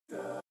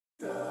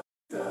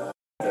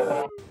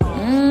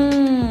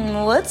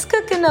What's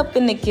cooking up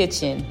in the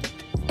kitchen?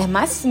 Am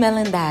I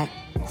smelling that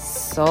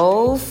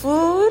soul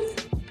food?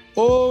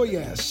 Oh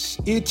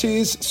yes, it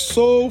is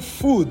soul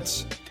food,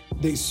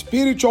 the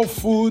spiritual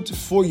food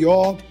for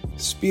your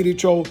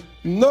spiritual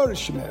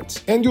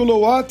nourishment. And you know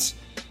what?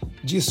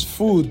 This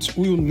food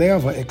will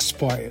never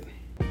expire.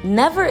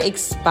 Never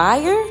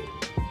expire?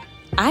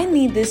 I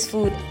need this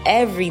food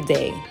every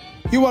day.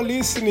 You are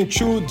listening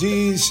to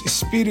these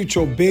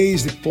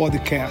spiritual-based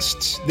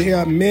podcasts. There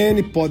are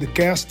many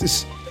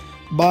podcasts,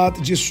 but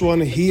this one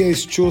here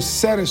is to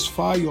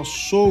satisfy your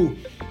soul,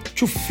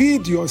 to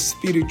feed your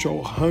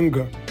spiritual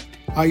hunger.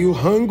 Are you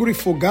hungry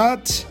for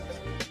God?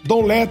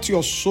 Don't let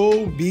your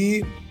soul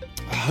be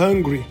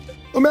hungry.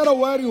 No matter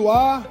where you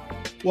are,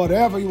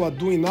 whatever you are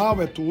doing now,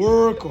 at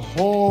work,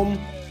 home,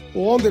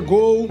 or on the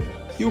go,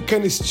 you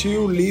can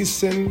still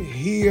listen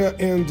here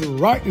and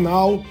right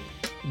now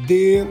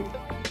the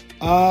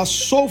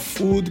Soul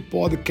Food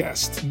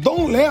podcast.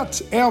 Don't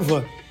let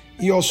ever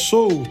your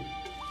soul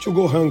to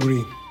go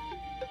hungry.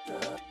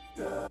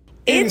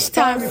 It's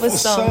time for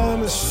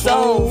some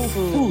soul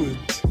food.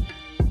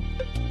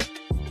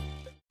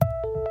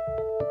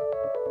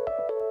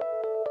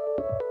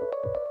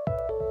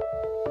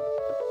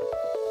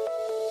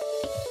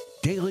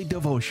 Daily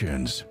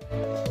Devotions.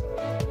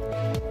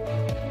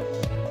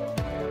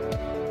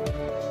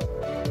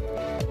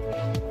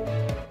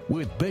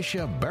 With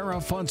Bishop Barra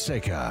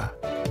Fonseca.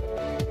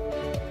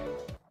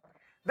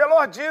 The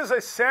Lord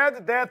Jesus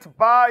said that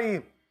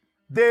by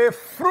the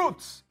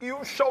fruits you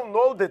shall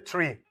know the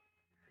tree.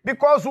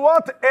 Because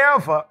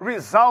whatever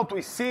result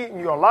we see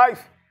in your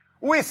life,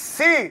 we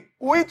see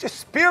which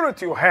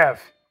spirit you have.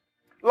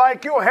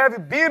 Like you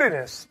have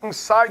bitterness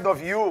inside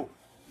of you,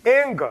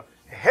 anger,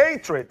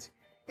 hatred.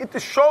 It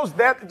shows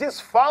that this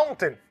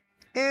fountain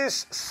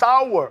is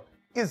sour,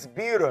 is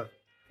bitter.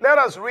 Let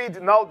us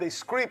read now the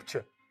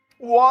scripture,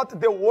 what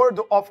the word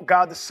of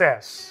God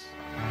says.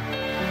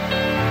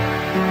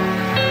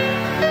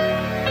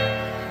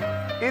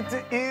 It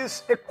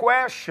is a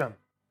question.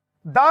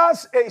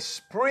 Does a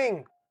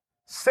spring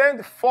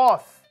send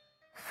forth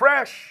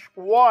fresh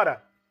water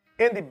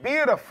and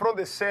bitter from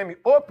the same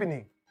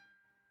opening?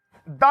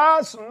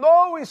 Does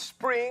no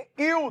spring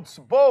yields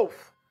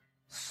both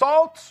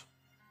salt,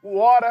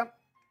 water,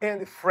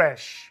 and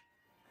fresh?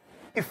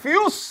 If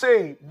you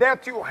say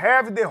that you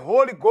have the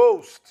Holy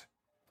Ghost,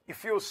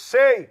 if you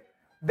say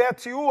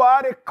that you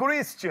are a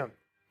Christian,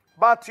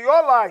 but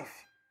your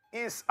life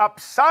is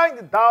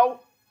upside down,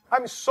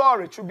 I'm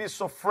sorry to be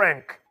so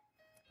frank.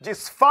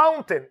 This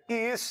fountain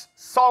is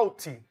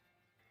salty.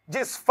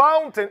 This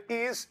fountain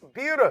is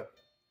bitter.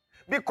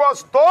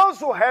 Because those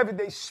who have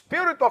the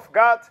Spirit of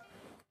God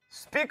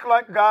speak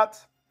like God,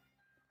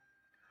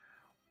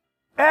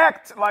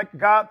 act like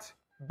God,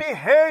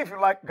 behave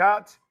like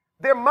God,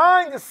 the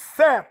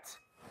mindset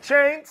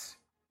changes,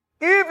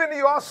 even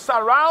your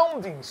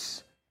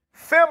surroundings,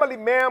 family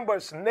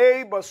members,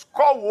 neighbors,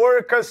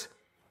 co-workers,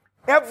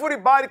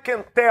 everybody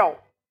can tell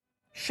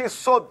she's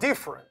so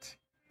different.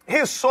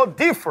 He's so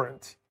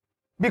different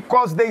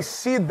because they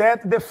see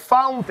that the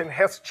fountain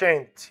has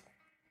changed.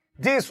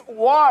 This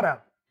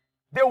water,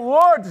 the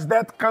words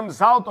that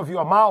comes out of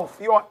your mouth,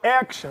 your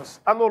actions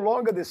are no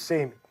longer the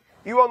same.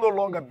 You are no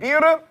longer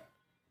bitter.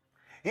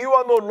 You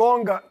are no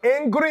longer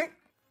angry.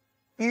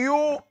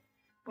 You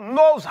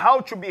knows how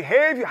to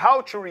behave,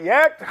 how to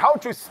react, how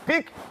to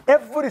speak.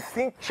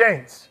 Everything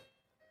changes.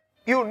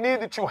 You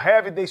need to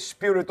have the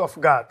Spirit of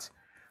God.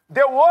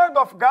 The Word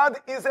of God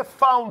is a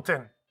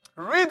fountain.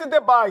 Read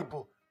the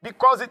Bible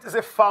because it is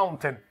a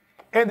fountain.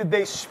 And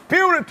the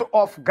Spirit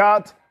of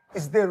God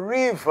is the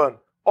river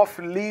of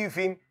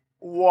living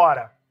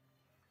water.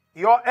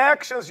 Your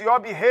actions, your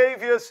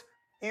behaviors,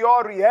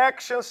 your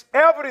reactions,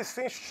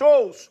 everything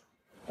shows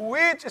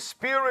which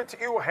spirit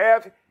you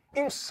have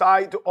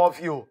inside of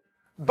you.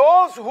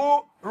 Those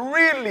who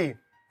really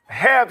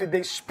have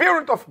the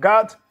Spirit of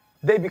God,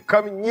 they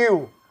become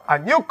new, a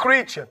new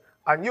creature,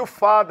 a new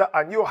father,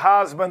 a new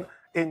husband,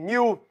 a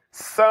new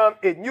son,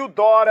 a new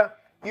daughter.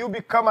 You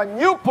become a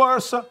new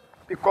person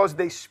because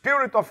the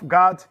Spirit of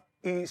God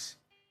is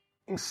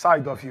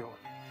inside of you.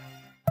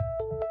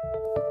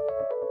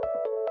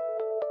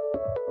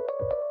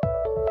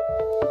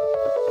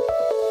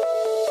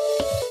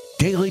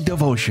 Daily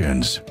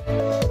Devotions.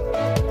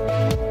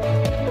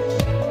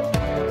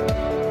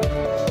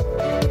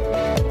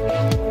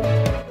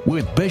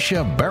 With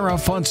Bishop Barra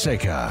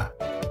Fonseca.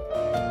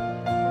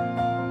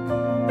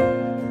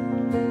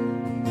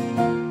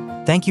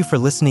 Thank you for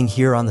listening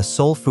here on the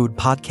Soul Food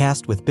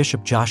Podcast with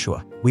Bishop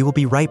Joshua. We will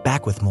be right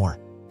back with more.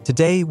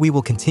 Today, we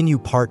will continue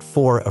part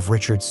 4 of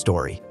Richard's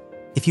story.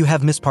 If you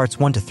have missed parts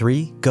 1 to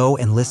 3, go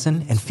and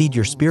listen and feed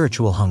your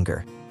spiritual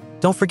hunger.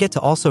 Don't forget to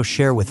also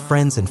share with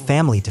friends and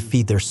family to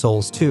feed their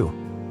souls too.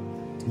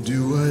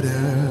 Do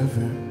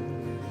whatever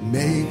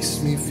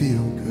makes me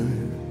feel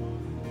good.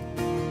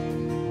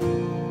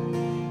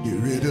 Get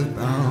rid of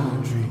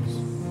boundaries.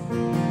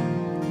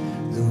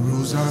 The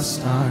rules are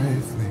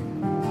stifling.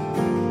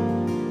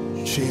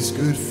 Chase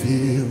good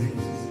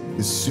feelings,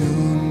 it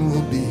soon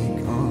will be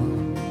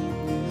gone.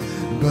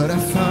 But I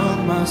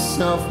found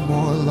myself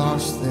more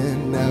lost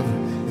than ever,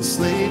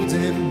 enslaved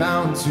and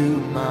bound to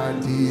my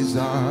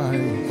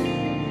desires.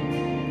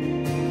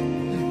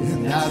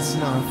 And that's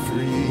not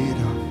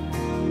freedom.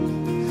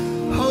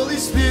 Holy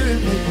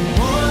Spirit, make me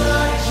more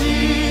like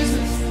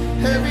Jesus.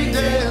 Every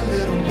day a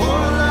little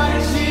more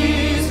like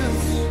Jesus.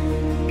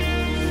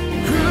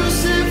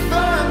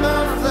 Crucify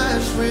my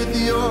flesh with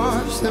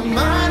yours, that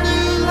my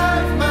new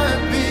life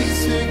might be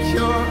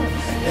secure.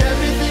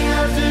 Everything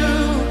I do,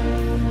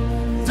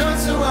 done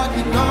so I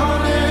can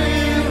honor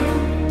you.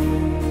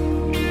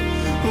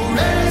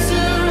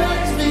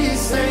 Resurrect me,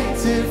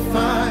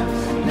 sanctify,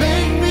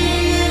 make me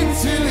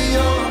into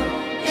your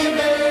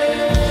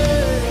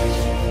image.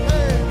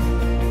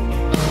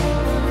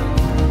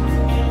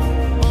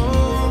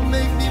 Oh,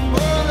 make me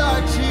more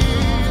like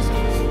Jesus,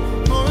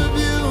 more of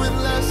you and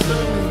less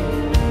of me.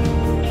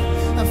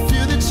 I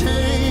feel the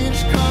change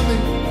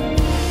coming.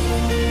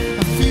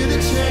 I feel the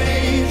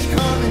change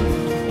coming.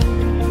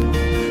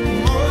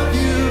 More of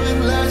you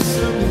and less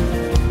of me.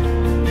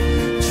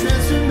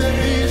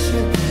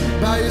 Transformation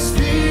by your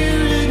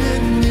Spirit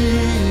in me.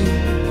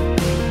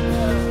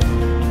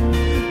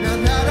 Now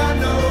that I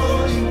know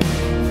you,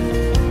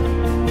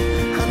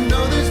 I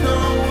know there's no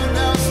one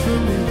else for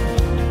me.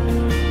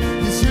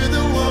 'Cause you're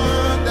the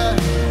one that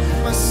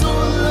my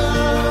soul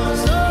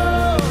loves.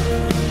 Oh,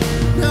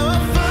 now I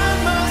find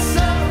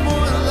myself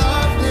more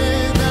alive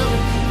than ever,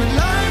 my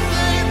life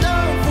laid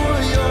down for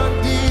your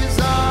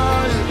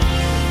desire.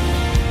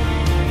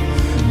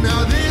 Now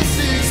this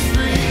is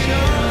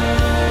freedom.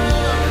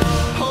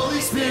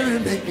 Holy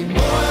Spirit, make me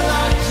more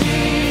like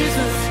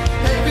Jesus.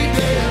 Every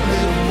day a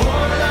little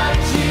more like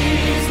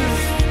Jesus.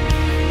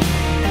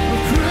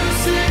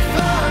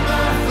 Crucify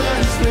my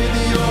flesh with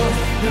yours,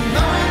 that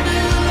my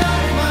new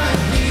life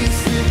might be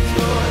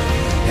secure.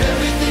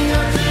 Everything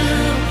I do,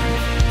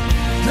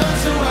 done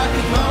so I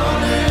can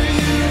honor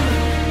you.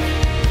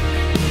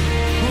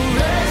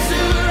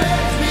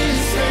 Resurrect me,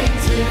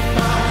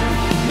 sanctify,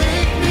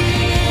 make me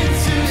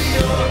into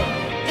your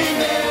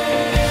image.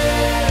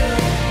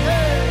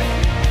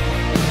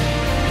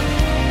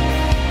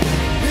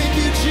 Thank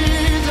you,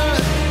 Jesus,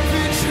 for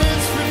your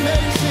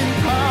transformation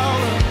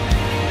power.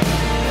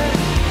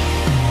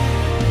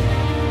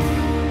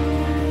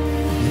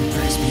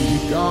 Praise be to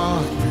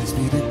God, praise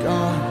be to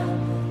God.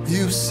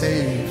 You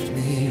saved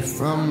me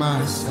from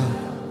myself.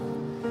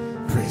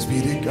 Praise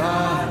be to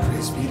God,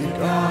 praise be to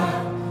God.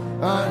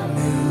 A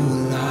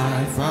new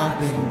life I've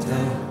been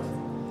dealt.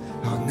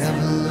 I'll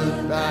never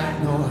look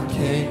back, no, I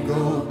can't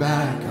go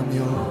back, I'm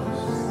yours.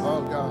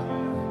 Oh God.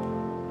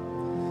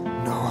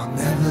 No, I'll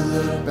never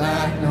look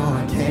back, no,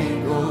 I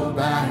can't go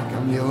back,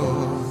 I'm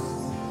yours.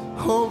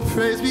 Oh,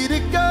 praise be to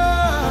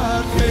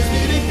God, praise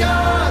be to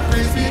God,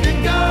 praise be to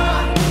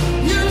God.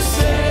 You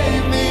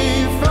saved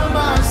me from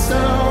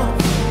myself.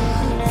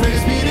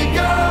 Praise be to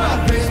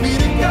God, praise be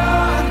to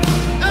God.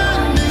 A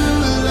new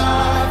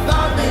life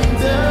I've been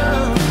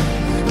dealt.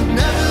 I'll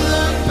never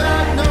look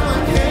back, no, I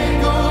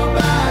can't go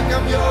back,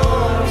 I'm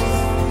yours.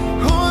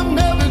 Oh, I'm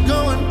never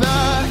going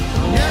back,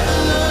 never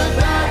look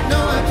back, no,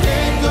 I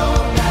can't go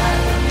back,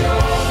 I'm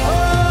yours.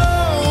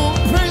 Oh,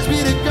 praise be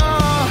to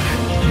God,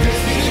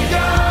 praise be to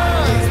God,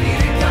 praise be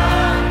to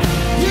God.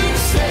 You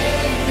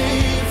saved me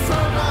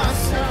from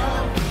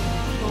myself.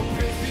 Oh,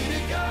 praise be to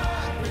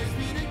God, praise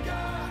be to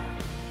God.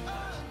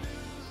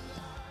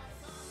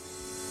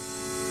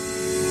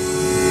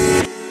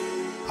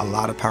 A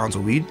lot of pounds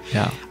of weed.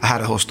 Yeah. I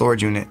had a whole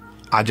storage unit.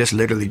 I just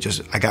literally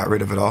I got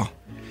rid of it all.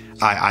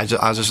 I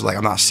was just like,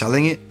 I'm not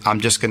selling it. I'm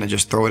just gonna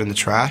just throw it in the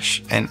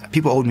trash. And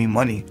people owed me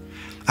money.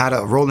 I had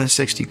a rolling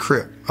 60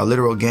 Crip, a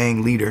literal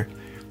gang leader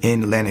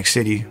in Atlantic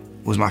City,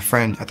 was my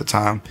friend at the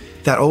time,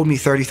 that owed me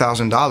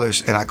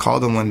 $30,000. And I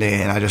called him one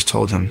day and I just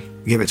told him,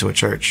 give it to a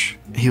church.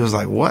 He was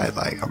like, what?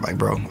 Like, I'm like,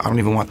 bro, I don't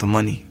even want the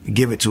money.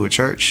 Give it to a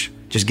church.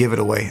 Just give it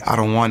away. I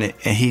don't want it.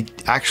 And he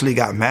actually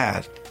got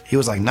mad. He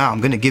was like, nah,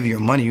 I'm gonna give you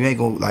your money. You ain't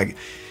gonna, like,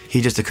 he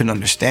just couldn't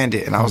understand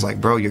it. And I was like,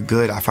 bro, you're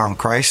good. I found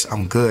Christ.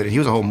 I'm good. And he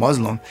was a whole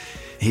Muslim.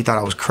 He thought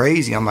I was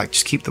crazy. I'm like,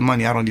 just keep the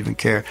money. I don't even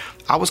care.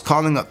 I was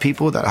calling up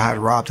people that I had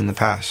robbed in the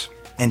past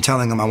and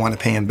telling them I want to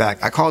pay him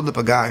back. I called up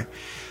a guy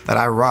that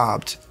I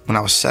robbed when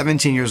I was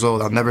 17 years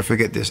old. I'll never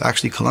forget this.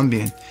 Actually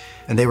Colombian.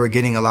 And they were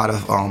getting a lot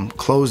of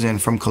clothes in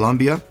from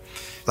Colombia,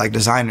 like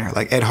designer,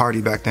 like Ed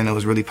Hardy back then. It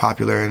was really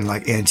popular, and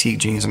like antique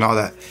jeans and all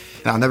that.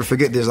 And I'll never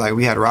forget this. Like,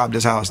 we had robbed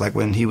his house. Like,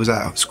 when he was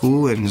at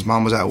school and his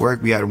mom was at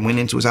work, we had went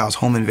into his house,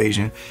 home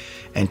invasion,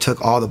 and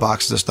took all the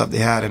boxes of stuff they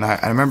had. And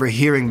I remember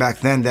hearing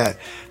back then that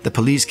the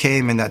police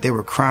came and that they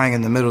were crying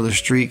in the middle of the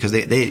street because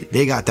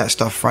they got that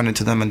stuff fronted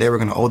to them and they were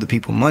going to owe the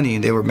people money,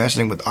 and they were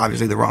messing with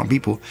obviously the wrong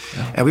people.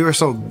 Yeah. And we were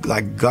so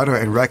like gutter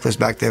and reckless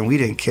back then. We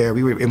didn't care.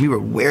 We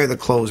would wear the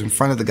clothes in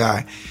front of the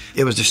guy.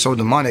 It was just so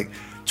demonic.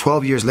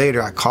 12 years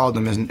later, I called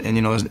him, and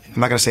you know, I'm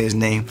not going to say his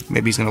name.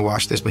 Maybe he's going to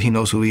watch this, but he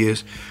knows who he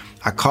is.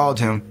 I called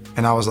him,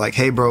 and I was like,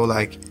 hey, bro,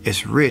 like,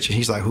 it's Rich. And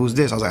he's like, who's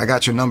this? I was like, I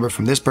got your number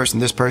from this person.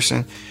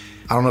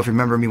 I don't know if you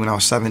remember me when I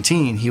was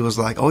 17. He was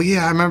like, oh,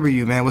 yeah, I remember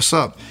you, man. What's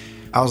up?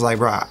 I was like,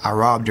 bro, I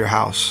robbed your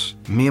house.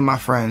 Me and my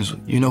friends,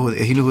 he knew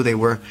who they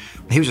were.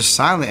 He was just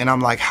silent, and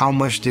I'm like, how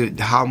much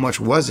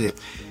was it?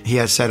 He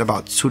had said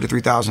about $2,000 to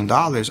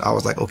 $3,000. I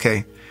was like,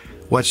 okay,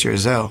 what's your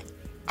Zelle?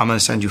 I'm gonna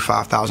send you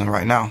 $5,000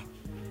 right now.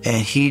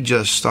 And he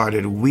just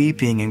started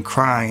weeping and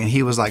crying. And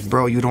he was like,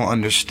 bro, you don't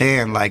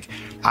understand. Like,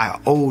 I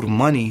owed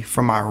money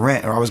for my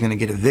rent, or I was going to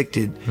get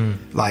evicted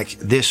like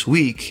this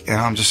week. And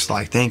I'm just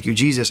like, thank you,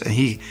 Jesus. And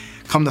he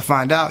come to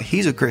find out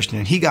he's a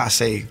Christian. He got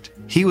saved.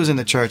 He was in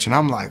the church. And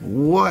I'm like,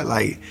 what?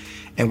 Like,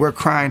 and we're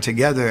crying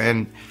together.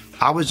 And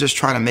I was just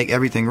trying to make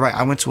everything right.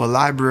 I went to a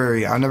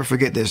library. I'll never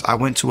forget this. I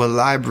went to a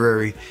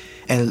library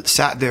and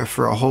sat there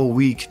for a whole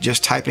week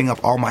just typing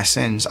up all my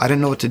sins. I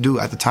didn't know what to do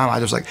at the time. I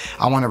was like,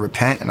 I want to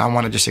repent and I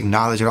want to just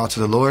acknowledge it all to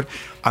the Lord.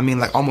 I mean,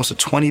 like almost a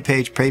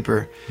 20-page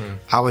paper.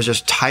 I was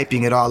just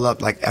typing it all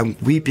up, like I'm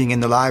weeping in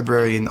the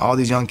library, and all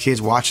these young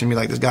kids watching me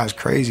like, this guy's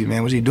crazy,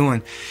 man. What's he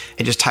doing?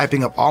 And just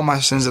typing up all my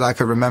sins that I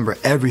could remember,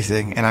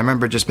 everything. And I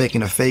remember just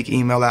making a fake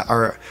email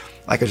or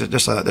like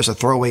there's a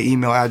throwaway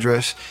email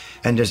address,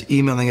 and just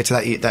emailing it to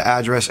that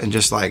address and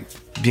just like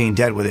being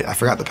dead with it. I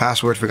forgot the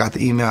password, forgot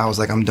the email. I was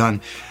like, I'm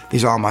done.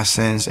 These are all my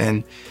sins.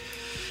 And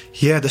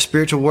yeah, the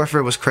spiritual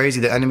warfare was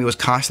crazy. The enemy was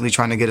constantly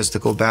trying to get us to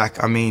go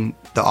back. I mean,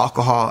 the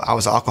alcohol, I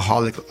was an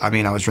alcoholic. I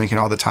mean, I was drinking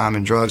all the time,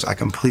 and drugs, I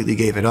completely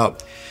gave it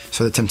up.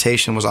 So the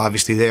temptation was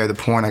obviously there. The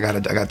porn, I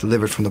got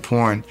delivered from the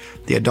porn.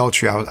 The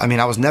adultery,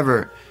 I was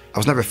never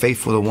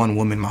faithful to one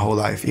woman my whole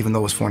life, even though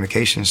it was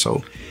fornication.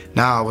 So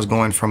now I was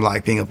going from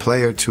like being a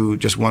player to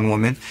just one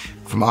woman,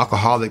 from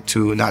alcoholic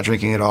to not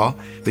drinking at all,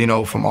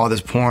 from all this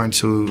porn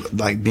to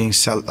like being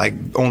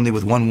only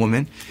with one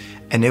woman.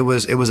 And it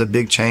was a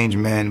big change,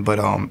 man, but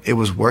it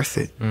was worth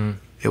it.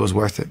 It was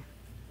worth it.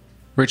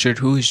 Richard,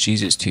 who is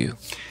Jesus to you?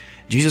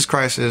 Jesus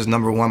Christ is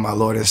number one, my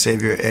Lord and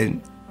Savior,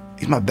 and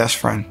he's my best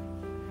friend.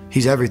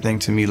 He's everything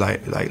to me,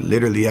 like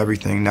literally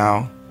everything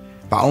now.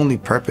 My only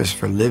purpose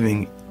for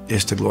living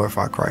is to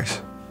glorify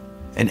Christ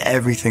in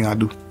everything I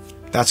do.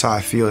 That's how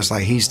I feel. It's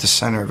like he's the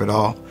center of it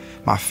all.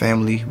 My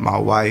family, my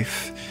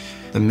wife,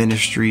 the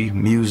ministry,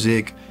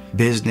 music,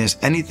 business,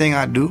 anything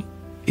I do,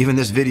 even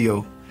this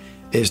video,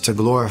 is to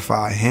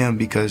glorify him,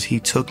 because he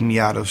took me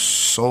out of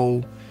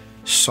so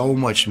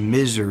much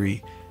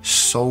misery,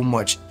 so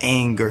much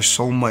anger,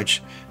 so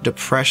much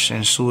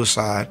depression,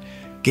 suicide,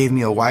 gave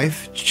me a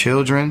wife,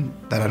 children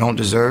that I don't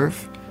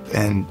deserve,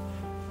 and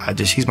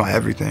he's my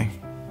everything.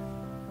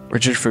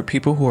 Richard, for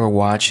people who are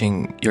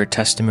watching your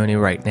testimony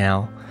right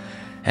now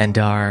and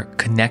are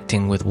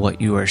connecting with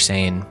what you are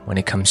saying when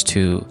it comes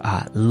to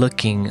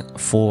looking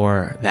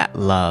for that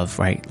love,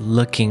 right?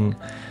 Looking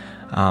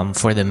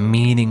for the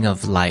meaning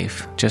of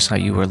life, just how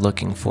you were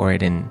looking for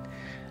it in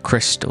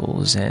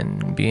crystals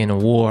and being a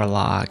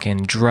warlock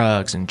and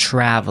drugs and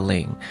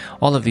traveling,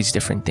 all of these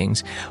different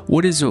things.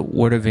 What is a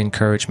word of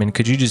encouragement?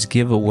 Could you just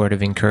give a word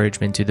of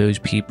encouragement to those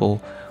people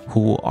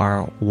who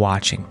are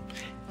watching?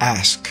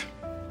 Ask.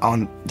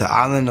 On the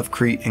island of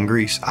Crete in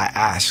Greece, I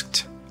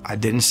asked. I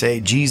didn't say,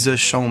 Jesus,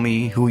 show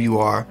me who you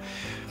are.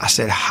 I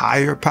said,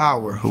 higher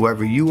power,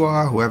 whoever you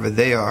are, whoever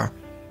they are,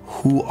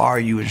 who are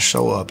you, and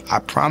show up. I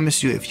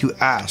promise you, if you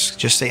ask,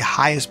 just say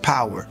highest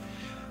power,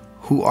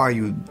 who are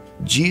you?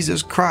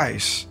 Jesus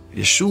Christ,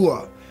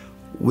 Yeshua,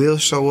 will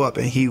show up,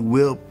 and he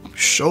will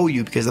show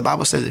you, because the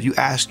Bible says if you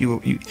ask,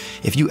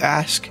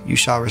 you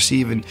shall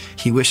receive, and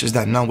he wishes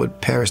that none would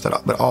perish,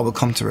 but all would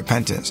come to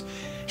repentance.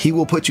 He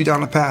will put you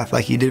down a path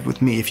like he did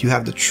with me if you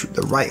have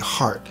the right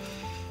heart.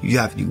 You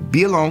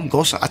be alone.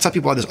 I tell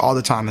people this all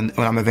the time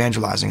when I'm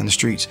evangelizing in the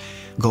streets.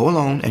 Go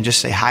alone and just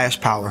say, highest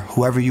power,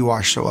 whoever you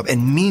are, show up,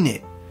 and mean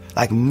it.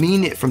 Like,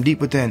 mean it from deep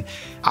within.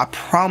 I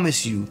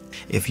promise you,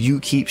 if you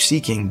keep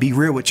seeking, be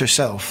real with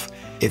yourself.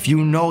 If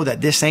you know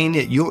that this ain't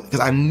it, because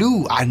I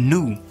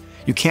knew,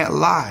 you can't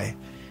lie.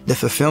 The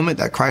fulfillment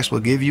that Christ will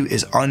give you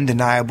is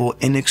undeniable,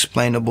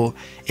 inexplainable.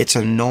 It's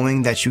a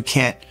knowing that you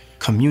can't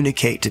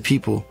communicate to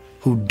people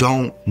who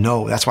don't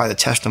know. That's why the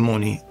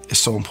testimony is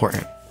so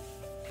important.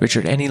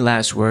 Richard, any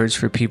last words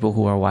for people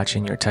who are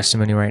watching your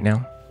testimony right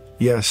now?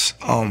 Yes.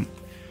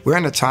 We're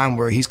in a time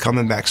where he's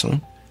coming back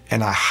soon,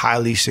 and I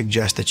highly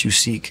suggest that you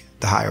seek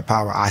the higher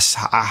power. I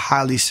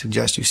highly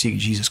suggest you seek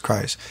Jesus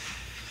Christ,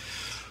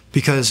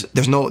 because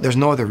there's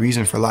no other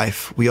reason for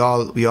life. We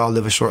all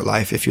live a short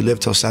life. If you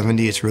live till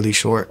 70, it's really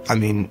short. I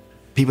mean,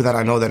 people that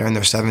I know that are in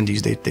their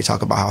 70s, they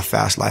talk about how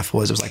fast life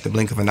was. It was like the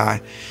blink of an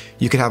eye.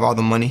 You could have all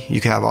the money,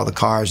 you could have all the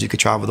cars, you could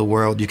travel the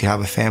world, you could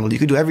have a family, you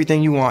could do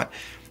everything you want.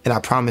 And I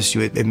promise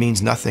you, it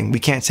means nothing. We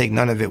can't take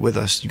none of it with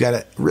us. You got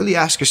to really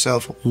ask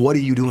yourself, what are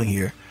you doing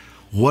here?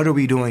 What are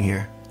we doing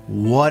here?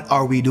 What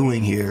are we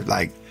doing here?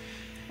 Like,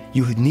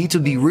 you need to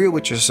be real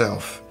with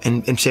yourself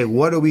and say,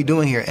 what are we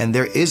doing here? And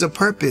there is a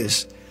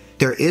purpose.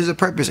 There is a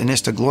purpose, and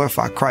it's to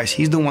glorify Christ.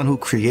 He's the one who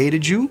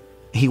created you.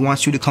 He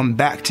wants you to come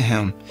back to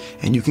him,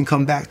 and you can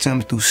come back to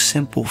him through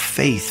simple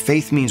faith.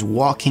 Faith means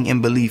walking in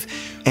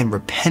belief and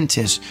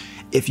repentance.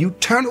 If you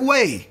turn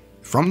away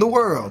from the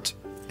world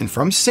and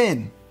from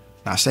sin,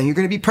 not saying you're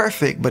going to be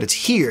perfect, but it's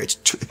here.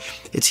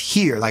 It's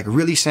here, like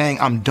really saying,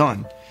 I'm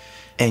done.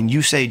 and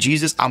you say,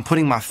 Jesus, I'm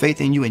putting my faith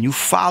in you, and you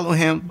follow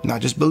him, not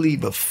just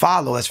believe, but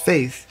follow as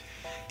faith,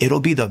 it'll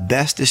be the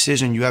best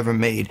decision you ever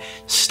made.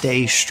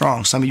 Stay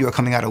strong. Some of you are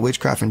coming out of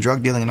witchcraft and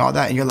drug dealing and all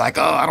that, and you're like,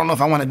 oh, I don't know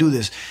if I want to do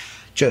this.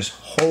 Just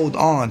hold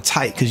on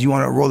tight, because you're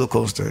on a roller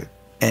coaster,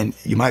 and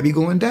you might be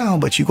going down,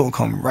 but you're going to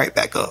come right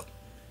back up.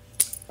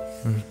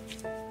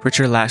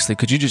 Richard, lastly,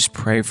 could you just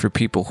pray for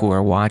people who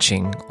are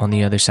watching on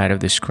the other side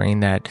of the screen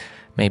that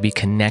may be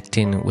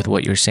connecting with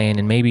what you're saying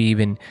and maybe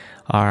even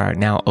are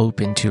now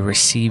open to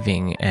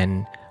receiving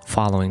and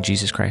following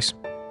Jesus Christ?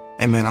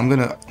 Amen. I'm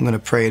gonna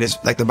pray. It's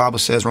like the Bible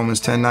says,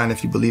 Romans 10:9,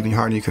 if you believe in your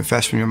heart and you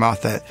confess from your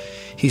mouth that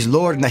he's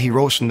Lord and that he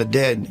rose from the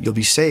dead, you'll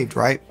be saved,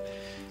 right?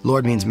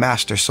 Lord means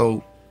master.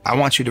 So I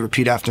want you to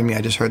repeat after me.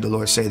 I just heard the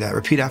Lord say that.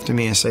 Repeat after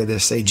me and say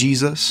this. Say,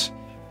 Jesus,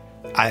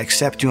 I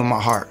accept you in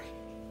my heart.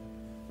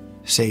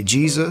 Say,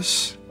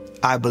 Jesus,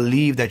 I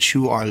believe that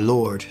you are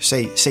Lord.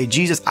 Say,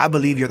 Jesus, I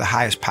believe you're the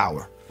highest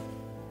power.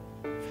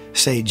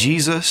 Say,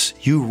 Jesus,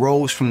 you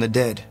rose from the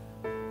dead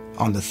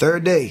on the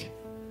third day.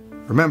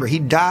 Remember, he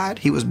died,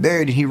 he was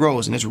buried, and he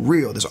rose, and it's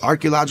real. There's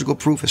archaeological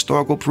proof,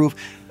 historical proof.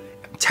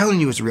 I'm telling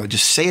you it's real.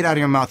 Just say it out of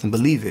your mouth and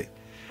believe it.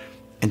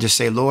 And just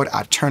say, Lord,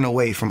 I turn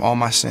away from all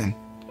my sin.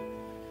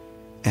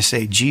 And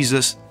say,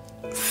 Jesus,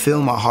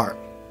 fill my heart.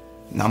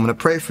 Now I'm going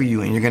to pray for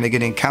you, and you're going to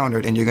get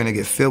encountered, and you're going to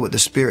get filled with the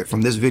Spirit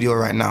from this video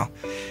right now.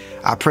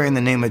 I pray in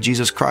the name of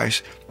Jesus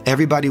Christ,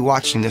 everybody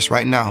watching this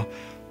right now,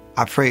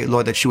 I pray,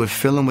 Lord, that you would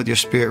fill them with your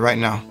Spirit right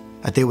now,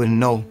 that they would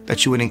know,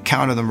 that you would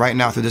encounter them right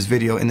now through this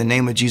video in the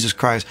name of Jesus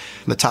Christ,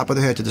 from the top of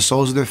their head to the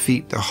soles of their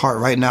feet, their heart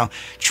right now.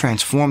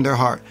 Transform their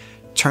heart.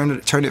 Turn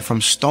it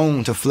from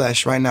stone to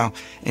flesh right now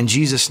in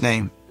Jesus'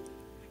 name.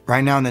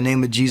 Right now in the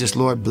name of Jesus,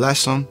 Lord,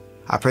 bless them.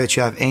 I pray that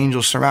you have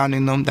angels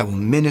surrounding them that will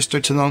minister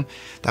to them,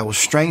 that will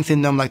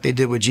strengthen them like they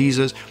did with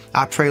Jesus.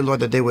 I pray,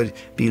 Lord, that they would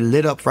be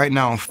lit up right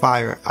now on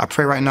fire. I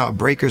pray right now a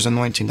breaker's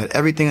anointing, that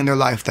everything in their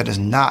life that is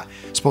not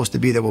supposed to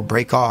be there will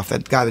break off.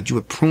 That, God, that you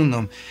would prune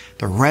them,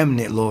 the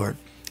remnant, Lord.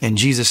 In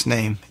Jesus'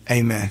 name,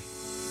 amen.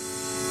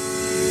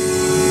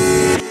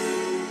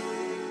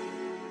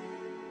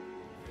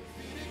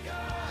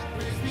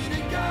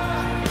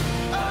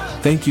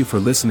 Thank you for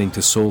listening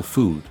to Soul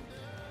Food.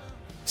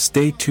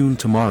 Stay tuned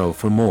tomorrow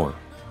for more.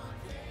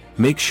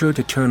 Make sure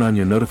to turn on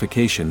your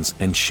notifications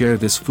and share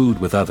this food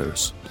with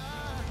others.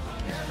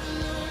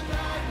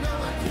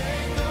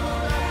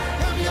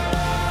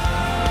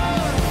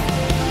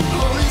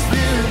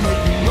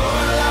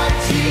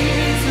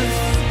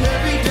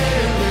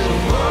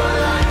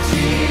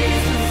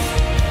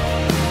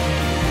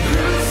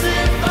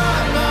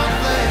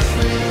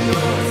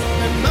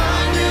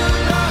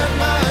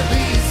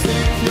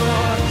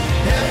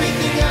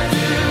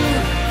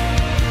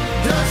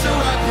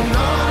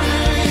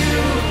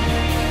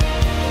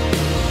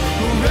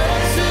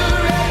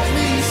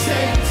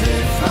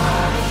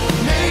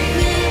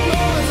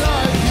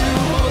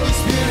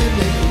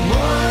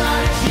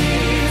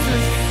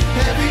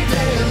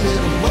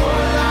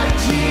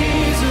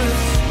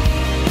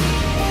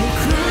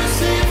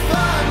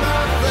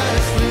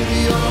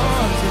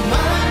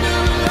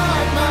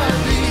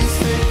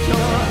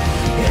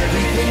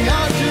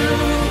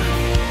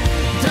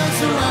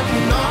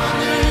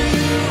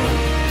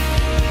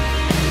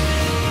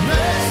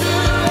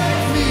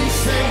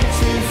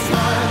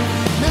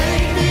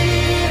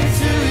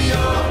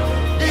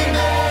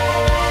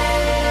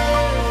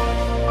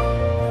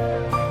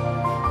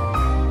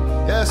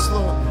 Yes,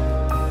 Lord.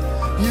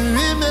 Your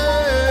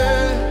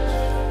image,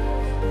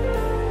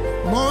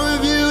 more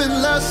of you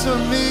and less of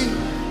me.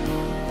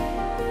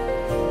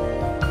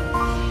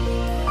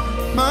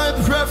 My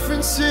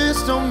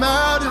preferences don't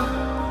matter.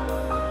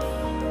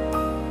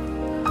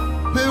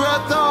 Where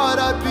I thought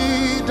I'd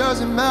be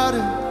doesn't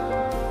matter.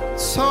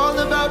 It's all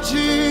about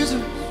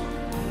Jesus.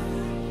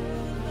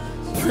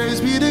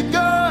 Praise be to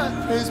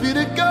God, praise be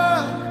to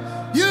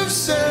God. You've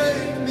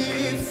saved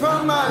me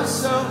from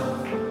myself.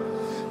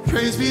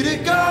 Praise be to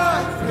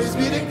God, praise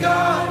be to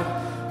God.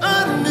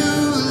 A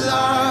new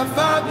life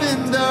I've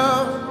been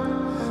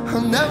down.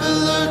 I'll never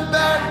look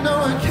back, no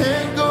I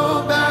can't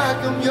go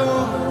back, I'm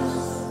yours.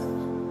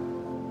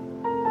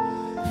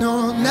 No,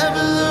 I'll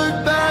never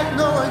look back,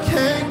 no I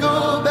can't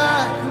go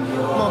back, I'm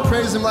yours. Come on,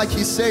 praise him like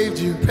he saved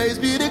you. Praise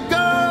be to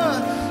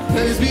God,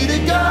 praise be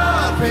to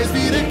God, praise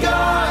be to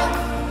God.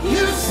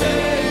 You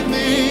saved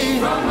me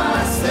from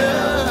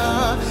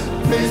myself.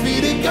 Praise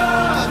be to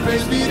God,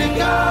 praise be to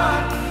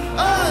God.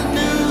 A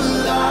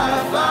new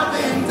life I've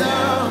been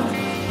down.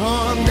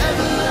 Oh, I'll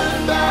never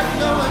look back,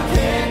 no I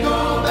can't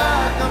go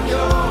back, I'm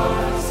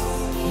yours.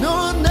 No,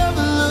 I'll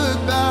never look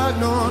back,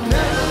 no I'll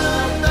never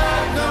look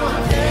back, no I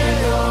can't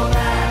go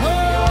back,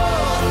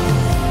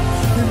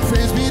 oh. And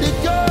praise be to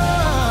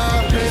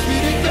God, praise be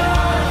to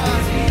God,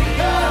 praise be to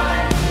God.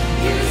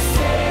 You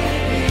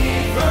saved me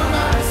from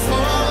myself.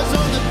 Oh, I was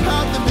on the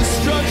path of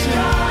destruction.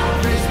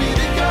 Praise be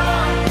to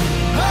God.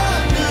 A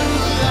new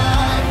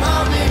life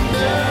I've been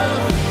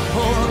down. Oh,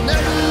 I'll never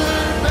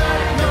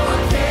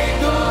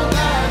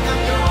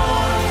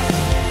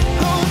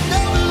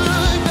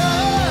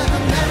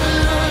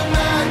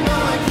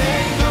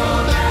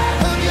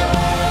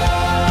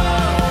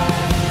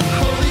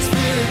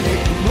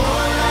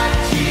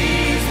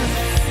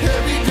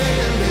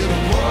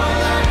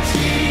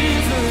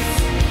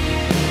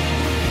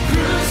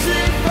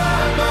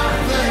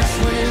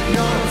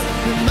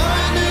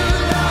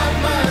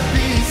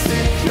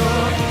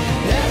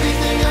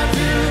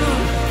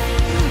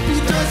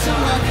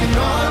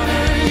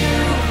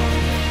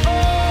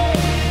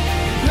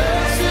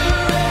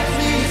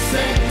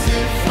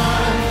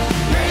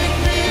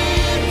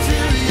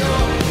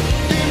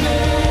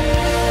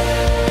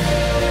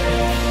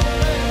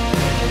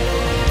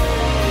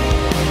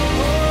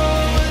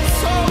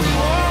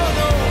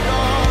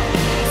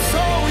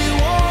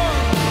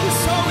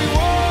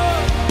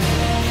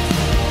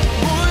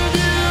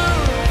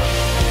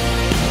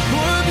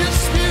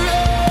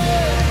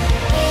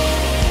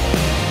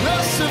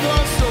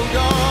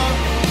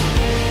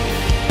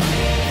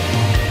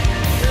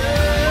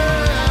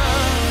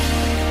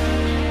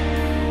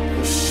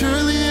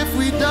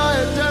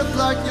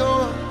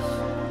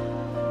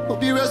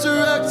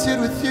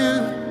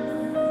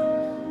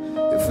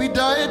we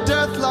die a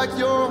death like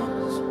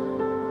yours,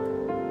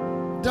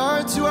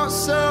 dying to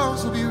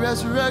ourselves, we'll be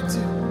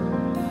resurrected.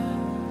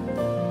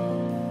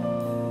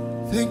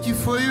 Thank you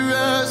for your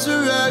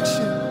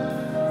resurrection.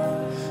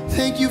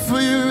 Thank you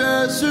for your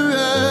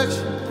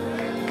resurrection.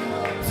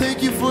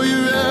 Thank you for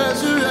your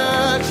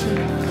resurrection.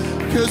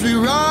 'Cause we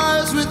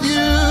rise with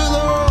you,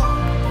 Lord.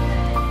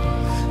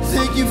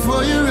 Thank you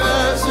for your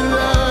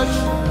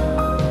resurrection.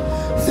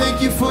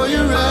 Thank you for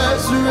your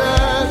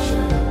resurrection.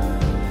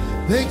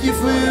 Thank you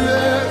for your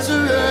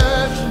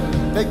resurrection.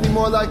 Make me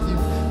more like you.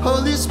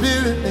 Holy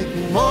Spirit, make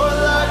me more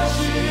like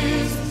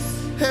Jesus.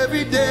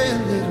 Every day a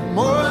little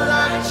more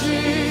like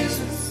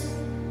Jesus.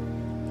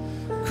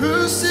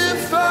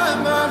 Crucify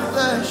my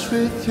flesh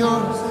with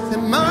yours,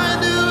 and my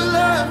new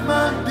life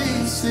might be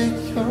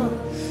secure.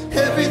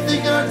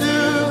 Everything I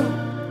do,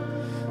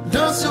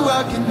 done so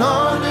I can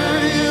honor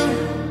you.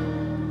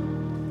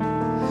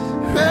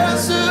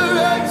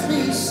 Resurrect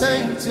me,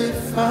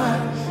 sanctify,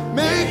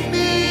 make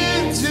me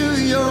into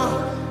your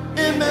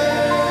image.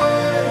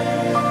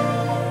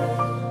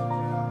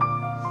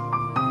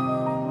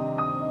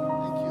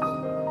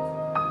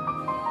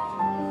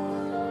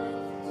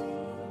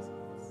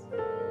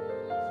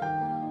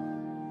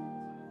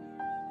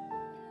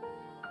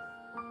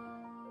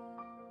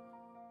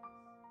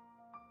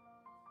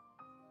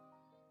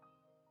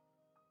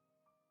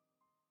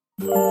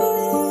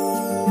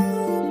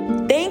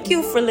 Thank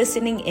you for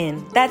listening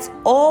in. That's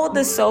all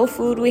the soul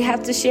food we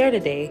have to share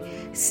today.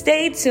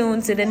 Stay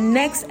tuned to the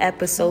next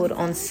episode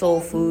on soul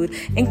food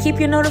and keep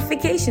your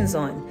notifications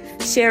on.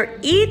 Share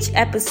each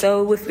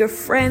episode with your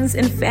friends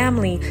and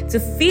family to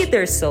feed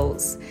their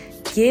souls.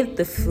 Give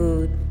the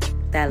food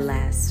that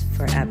lasts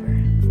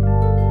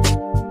forever.